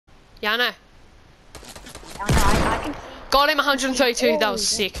Yeah, I know. I can see. Got him 132. That was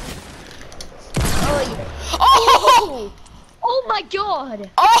sick. Oh, yeah. Oh! Oh my god!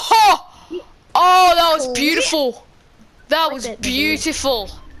 Oh! Oh, that was beautiful. That was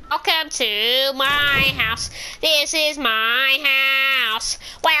beautiful. Welcome to my house. This is my house.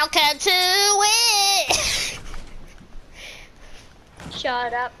 Welcome to it.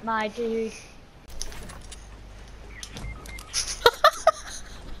 Shut up, my dude.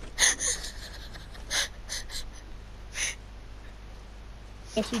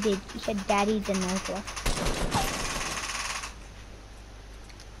 Yes, you did. You said daddy dinosaur.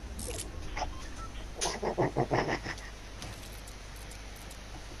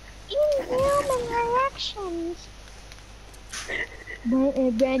 Inhuman reactions.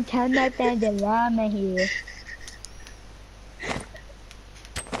 Ben, tell my friend the llama here.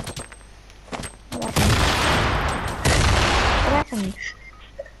 What happened?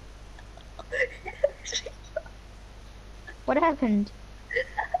 What happened?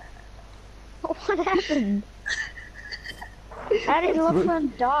 What happened? How did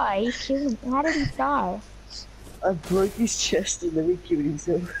Lachlan die? He killed him. How did he die? I broke his chest and then he killed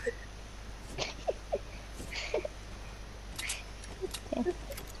himself.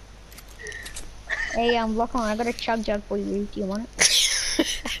 Hey, Lachlan, I got a chug jug for you. Do you want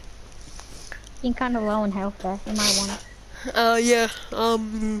it? You're kind of low in health there. You might want it. Yeah.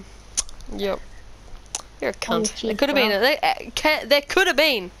 Yep. You're a cunt. cheap, There could have been there could have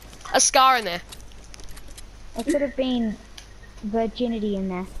been a scar in there. There could have been virginity in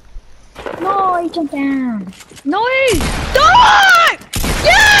there. No, he jumped down. No! No!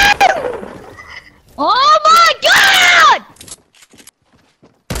 Yeah! Oh my god!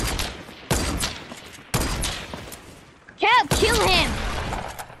 Kill him!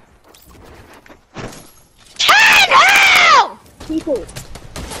 10 health! People.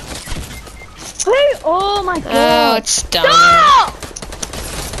 Who? Oh my god. Oh, it's done. Stop!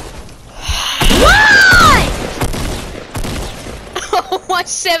 Why? Oh, my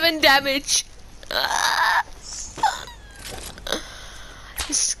 7 damage.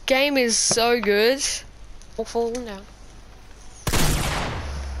 This game is so good. All falling down.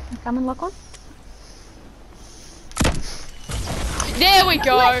 Come on, Lachlan. There we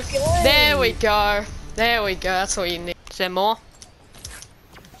go. There we go. There we go. That's what you need. Is there more?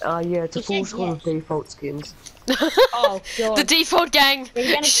 Yeah, it's a full squad of default skins. Oh god. The default gang.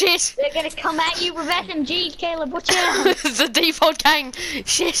 Shit. They're gonna come at you with SMGs, Caleb. Watch out. The default gang.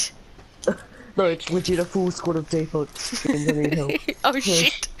 Shit. No, it's legit a full squad of default skins. I need help. Oh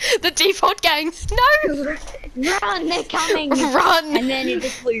shit. The default gang. No. Run, they're coming. Run. And then it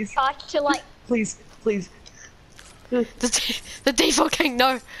just starts to like. Please, please. The default gang.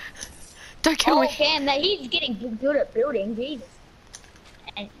 No. Don't kill me. Damn, that he's getting good at building. Jesus.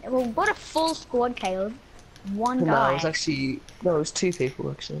 And, well, what a full squad, Caleb. One guy. No, it was actually it was 2 people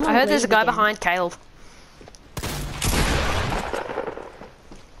actually. I heard there's a guy behind Caleb.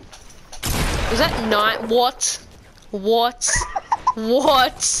 Was that night? What? What?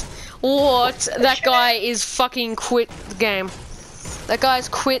 What? What? That guy is fucking quit the game. That guy's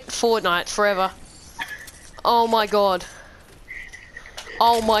quit Fortnite forever. Oh my god.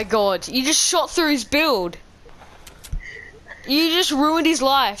 Oh my god. You just shot through his build. You just ruined his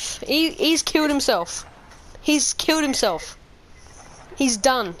life. He's killed himself. He's killed himself. He's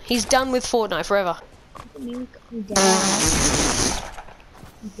done. He's done with Fortnite forever.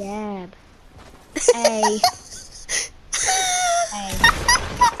 Dab. Hey. Hey.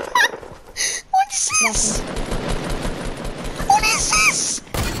 What is this? What is this?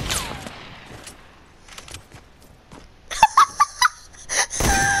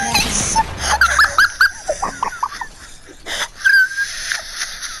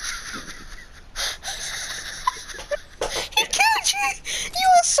 He killed you! You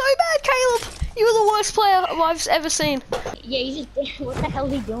were so bad, Caleb! You were the worst player I've ever seen. Yeah, he's just. What the hell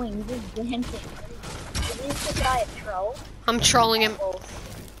is he doing? He's just dancing. Is this guy a troll? I'm trolling him.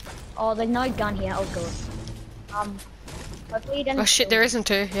 Oh, there's no gun here. Oh god. Hopefully he doesn't. Oh shit, there isn't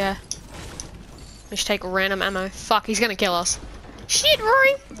two, yeah. We should take random ammo. Fuck, he's gonna kill us. Shit,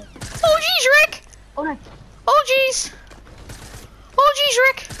 Rory! Oh jeez, Rick! Oh no. Oh jeez! Oh jeez,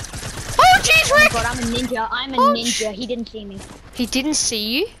 Rick! Oh jeez, Rick! Oh god, I'm a ninja. I'm a ninja. He didn't see me. He didn't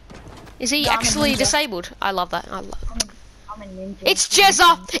see you? Is he No, I'm a actually ninja. disabled? I love that. I'm a ninja. It's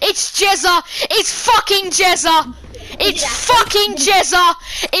Jezza! It's Jezza! It's fucking Jezza! It's fucking Jezza!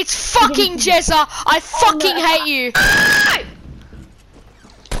 It's fucking Jezza! I fucking hate you!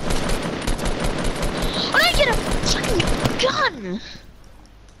 I don't get a fucking gun!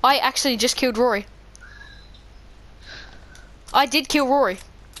 I actually just killed Rory. I did kill Rory.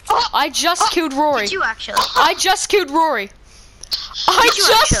 I just killed Rory. Did you actually? I just killed Rory. I you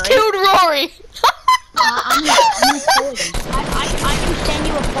just actually? killed Rory. I'm intelligent. I can send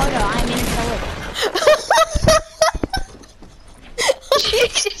you a photo. I'm intelligent.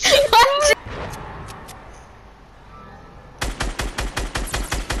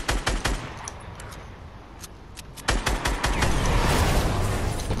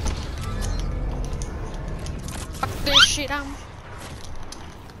 Fuck this shit, No!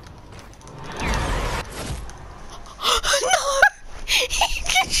 He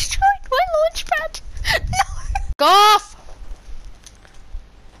destroyed my launch pad! No! Go off!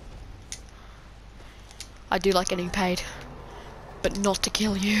 I do like getting paid, but not to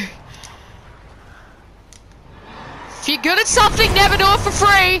kill you. If you're good at something, never do it for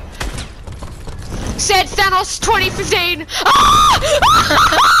free! Said Thanos 2015! Ah!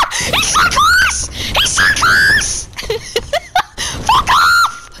 He's so close! He's so close! Fuck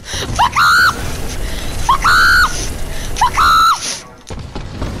off! Fuck off! Fuck off! Fuck off!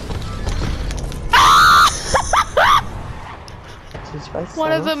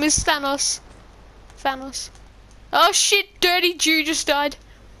 One of them is Thanos. Thanos. Oh shit, Dirty Jew just died.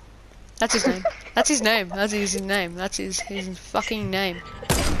 That's his name. That's his name. That's his name. That's his fucking name.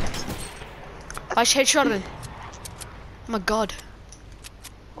 I just headshotted him. Oh my god.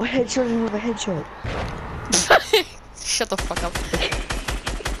 I headshot him with a headshot. Shut the fuck up.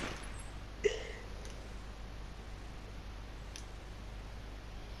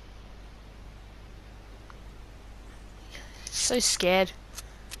 So scared.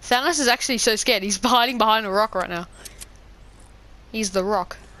 Thanos is actually so scared. He's hiding behind a rock right now. He's the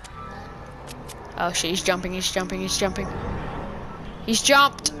rock. Oh shit, he's jumping, he's jumping, he's jumping. He's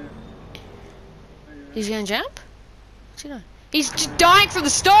jumped! He's gonna jump? What's he doing? He's just dying from the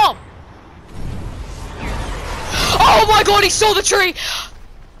storm! Oh my god, he saw the tree!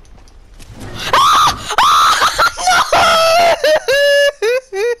 Ah! Ah!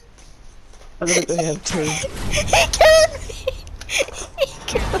 No! I'm gonna go have two. He killed me! He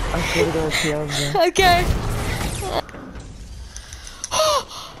killed me! I'm gonna go kill him. Okay.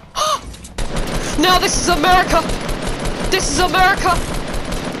 Now this is America! This is America!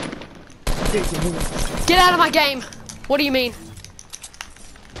 Get out of my game! What do you mean?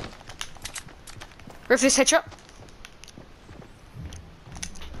 Rip this headshot.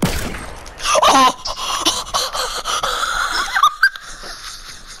 Oh!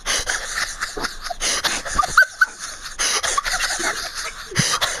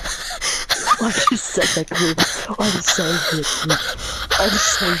 I just said that clip. I'm so good. I'm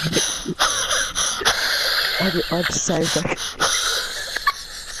so good. I'm so good.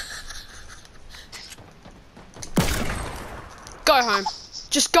 Go home.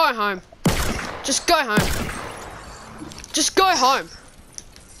 Just go home. Just go home. Just go home.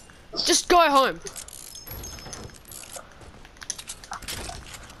 Just go home.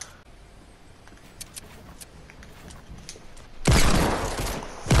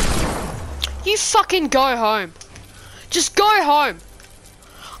 You fucking go home. Just go home.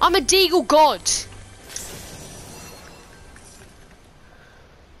 I'm a Deagle god.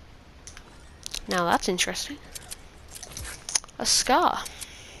 Now that's interesting. A scar.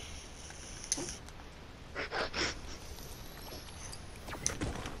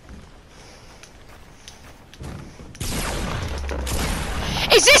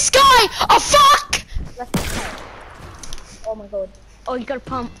 Is this guy a fuck? Oh my god. Oh, you got a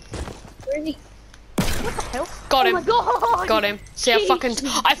pump. Where is he? What the hell? Got him. Oh my god. Got him. See,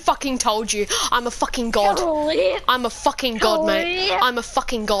 I fucking told you. I'm a fucking god. I'm a fucking god, mate. I'm a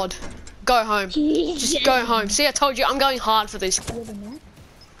fucking god. Go home. Just go home. See, I told you. I'm going hard for this.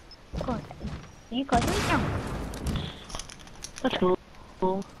 God. You got me down. That's cool.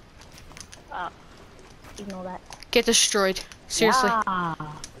 Ignore that. Get destroyed. Seriously. Yeah.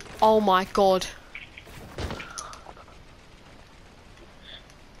 Oh my god.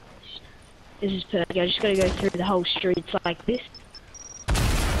 This is perfect. I just gotta go through the whole streets like this.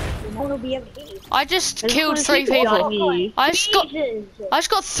 No one will be able to hit you. I just killed 3 people. I just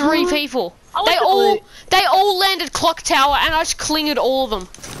got 3 people. I They want the all landed clock tower, and I just clingered all of them.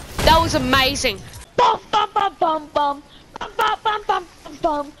 That was amazing. Bum bum bum bum bum bum bum bum bum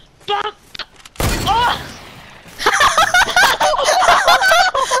bum bum. Oh!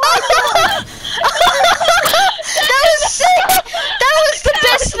 That was sick. That was the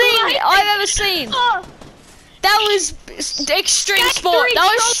best thing I've ever seen. That was extreme sport. That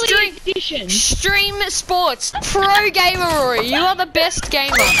was extreme sports. Pro gamer Rory, you are the best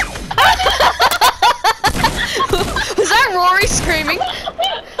gamer. Was that Rory screaming?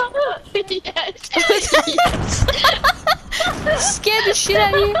 Yes. Scared the shit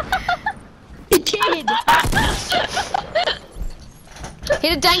out of you. It did.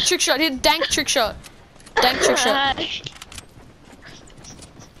 Hit a dank trick shot. Hit a dank trick shot. Dank trick shot.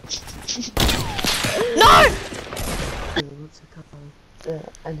 No! What's it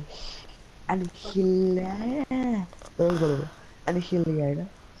called? Annihilator.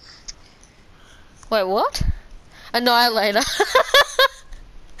 Wait, what? Annihilator.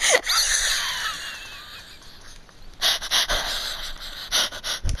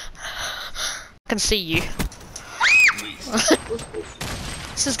 I can see you.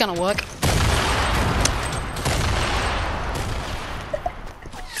 This is gonna work.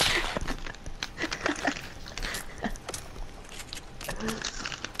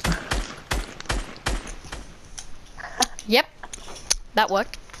 Yep, that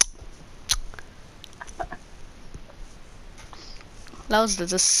worked. That was the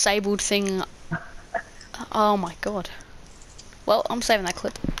disabled thing. Oh my god. Well, I'm saving that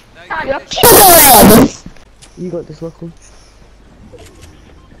clip. You got this, Lachlan.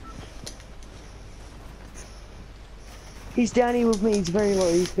 He's down here with me, he's very low,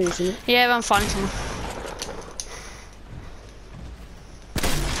 he's facing it. Yeah, but I'm finding someone.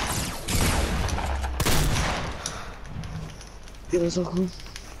 Get us, Lachlan.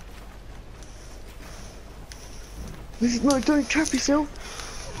 No, don't trap yourself.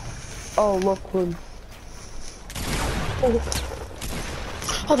 Oh, Lachlan.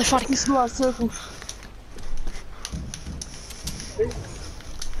 Oh, they're fighting. This last circle.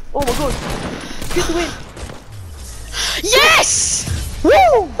 Oh my god. Get the win. Yes!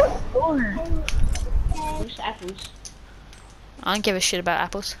 Woo! Apples. I don't give a shit about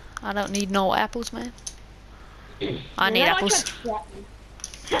apples. I don't need no apples, man. I need apples.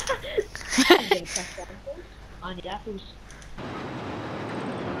 I need apples.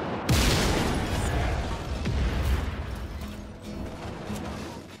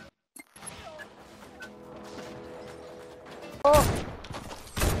 Oh!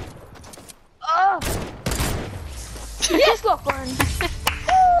 Oh! Yes, Lachlan!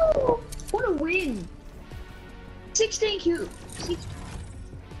 Woo! What a win! 16 kill.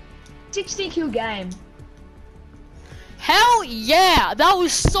 16 kill game. Hell yeah! That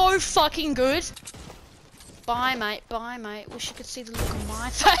was so fucking good. Bye, mate. Bye, mate. Wish you could see the look on my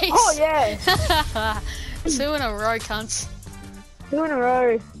face. Oh yeah! 2 in a row, cunts. 2 in a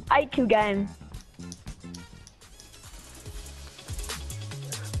row. 8 kill game.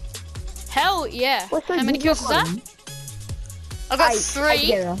 Hell yeah. What's so How many good, kills is that? Lachlan? I got 8 3.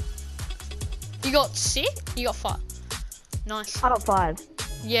 together. You got 6? You got 5. Nice. I got 5.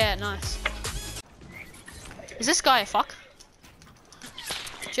 Yeah, nice. Is this guy a fuck?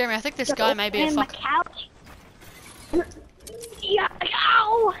 Jeremy, I think this guy may be a fuck. Couch. Yeah,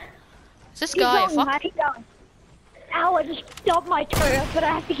 ow! Is this guy a fuck? Keep going. Ow, I just stubbed my toe, but I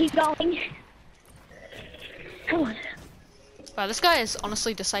have to keep going. Come on. Wow, this guy is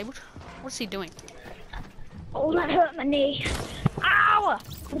honestly disabled. What's he doing? Oh, that hurt my knee. Ow!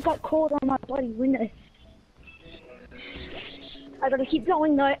 I got caught on my bloody window. I gotta keep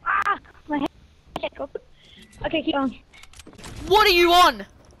going though. Ah! My head. Okay, keep going. What are you on?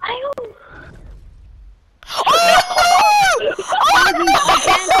 Ow! Oh! I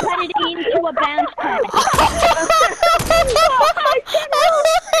bounce padded into a bounce pad.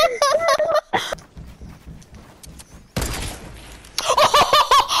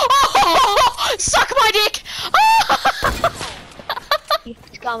 Suck my dick!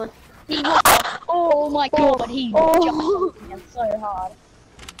 He's coming. Oh my god, he jumped me so hard.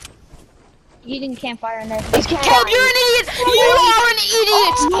 Using campfire in there. Caleb, you're an idiot! You are an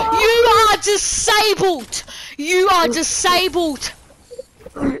idiot! You are disabled! You are disabled!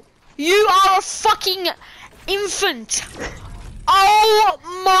 You are a fucking infant! Oh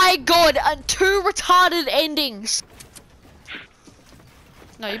my god, 2 retarded endings!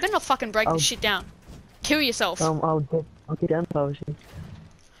 No, you better not fucking break this shit down. Kill yourself. I'll get down if I was you.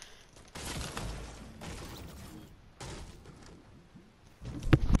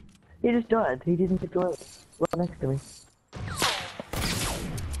 He just died. He didn't get right next to me.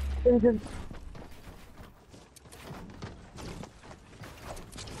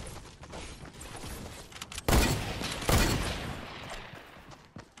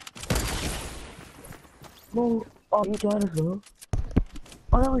 No. Oh, you died as well.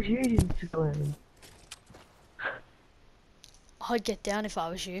 Oh, that was you. You didn't just go in. I'd get down if I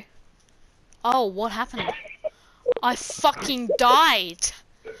was you. Oh, what happened? I fucking died.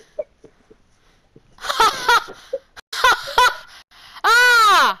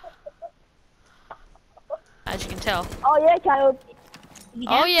 Ah! As you can tell. Oh yeah, Caleb.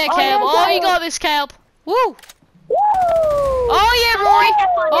 Oh yeah, Caleb. Oh, you got this, Caleb. Woo! Woo! Oh yeah, Rory!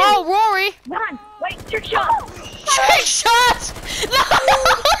 Oh, Rory! Run! Wait, trick shot! Trick shot! No!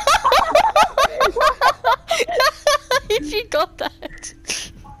 If you got that.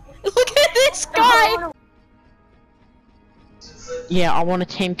 Look at this guy! Yeah, I want a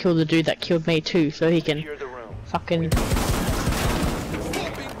team kill the dude that killed me too, so he can fucking.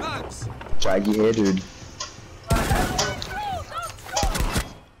 Drag your hair, dude.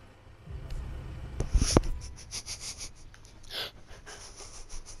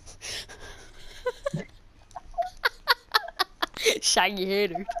 Shaggy hair,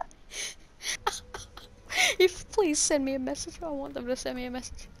 dude. If please send me a message, I want them to send me a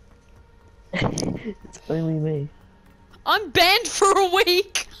message. It's only me. I'm banned for a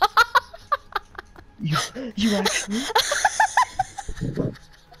week. You actually?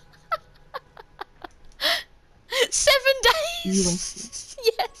 7 days.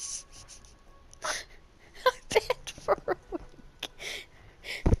 Yes. I'm banned for a week.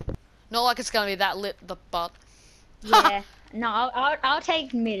 Not like it's gonna be that lit, the butt. Yeah. No, I'll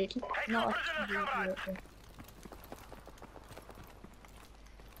take mid. No.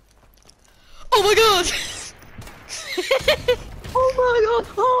 Oh my god! Oh my god!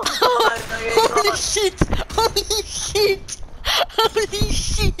 Holy shit! Holy shit! Holy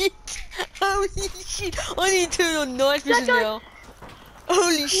shit! Holy shit! I need to turn on night vision now.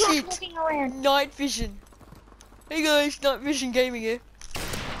 Holy shit! Night vision. Hey guys, night vision gaming here.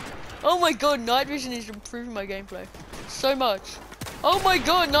 Oh my god, night vision is improving my gameplay so much. Oh my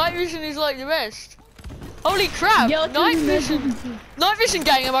god, night vision is like the best. Holy crap! Night vision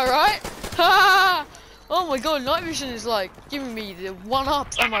gang, am I right? Ha! Oh my god, night vision is like giving me the one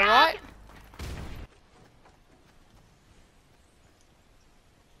up, am I right?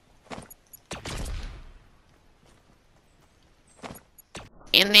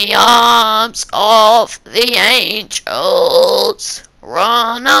 In the arms of the angels,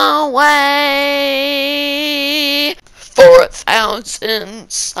 run away. For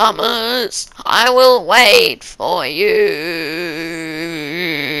 1,000 summers, I will wait for you.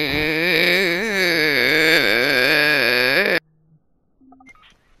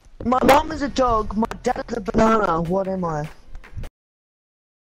 My mom is a dog, my dad is a banana, what am I?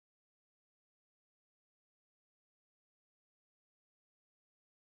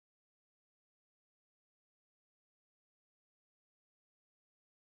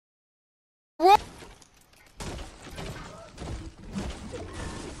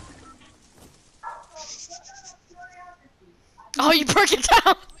 Oh, you broke it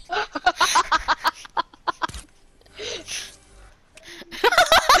down!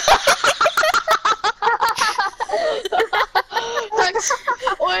 Thanks.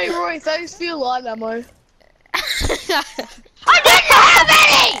 Oi, Roy, thanks for your line ammo. I didn't have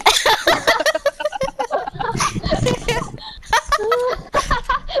any!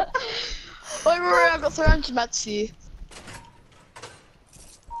 Oi, Roy, I've got 300 mats for you.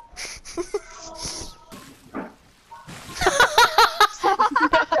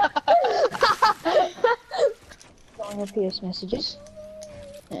 On your PS messages.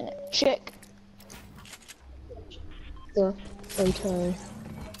 And check the photo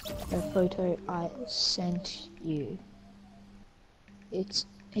I sent you. It's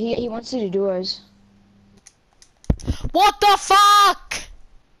he wants to do duos. What the fuck?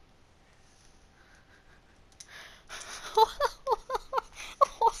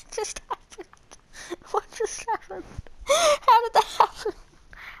 What just happened? What just happened? How did that happen?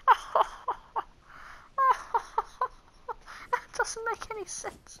 That doesn't make any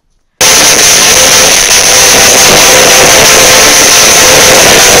sense.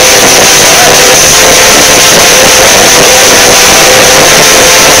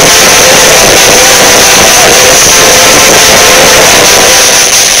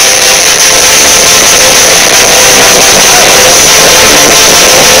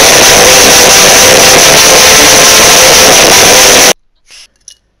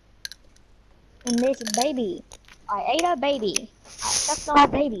 And there's a baby. I ate a baby. I sucked on a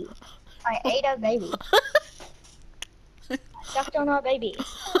baby. I ate a baby. I sucked on a baby.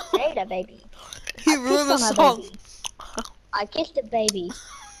 I ate a baby. He ruined the song. I kissed a baby.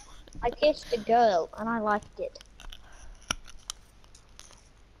 I kissed a girl and I liked it.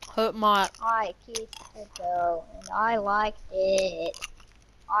 Hurt my. I kissed a girl and I liked it.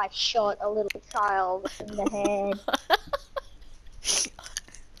 I shot a little child in the head.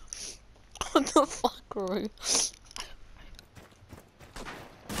 What the fuck, Rory?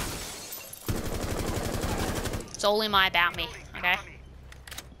 It's all in my about me, okay?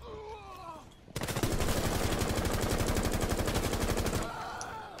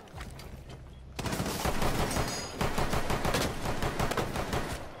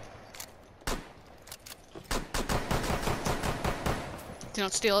 Do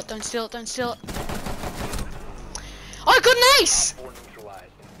not steal it, don't steal it, don't steal it. Oh, I got an ace!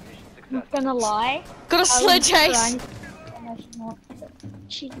 Not gonna lie. Got a sledge ace!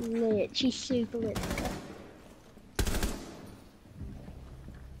 She's lit. She's super lit.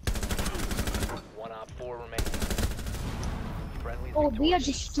 One op 4 remaining. Friendly Oh, we are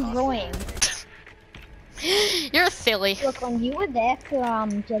destroying. You're a silly. Look, when you were there for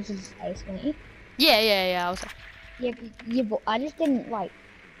Judge's ace, weren't you? Yeah, I was. Yeah, I just didn't like.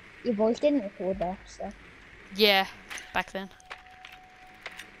 Your voice didn't record there, so. Yeah, back then.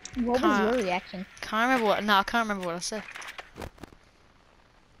 What was your reaction? Can't remember what. No, I can't remember what I said.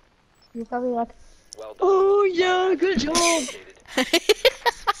 You were probably like, well done. Oh yeah, good job.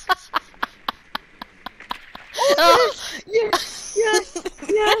 Oh, Yes, yes,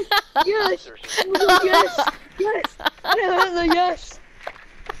 yes, yes, oh, yes, yes, yes.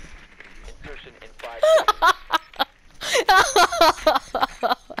 Insertion in 5 seconds.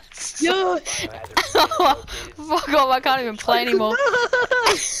 Fuck Yeah. off, I can't even play anymore.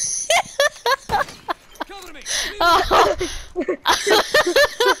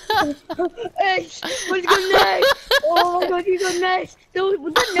 Ace, what's good next? Oh my god, you got next.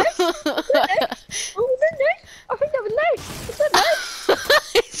 Was that next? Was that next? Oh, was that next? I think that was next. Was that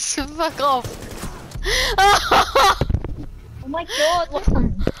next? Fuck off. oh my god, what?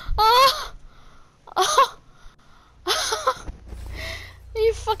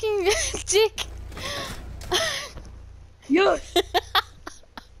 You fucking dick. Yes.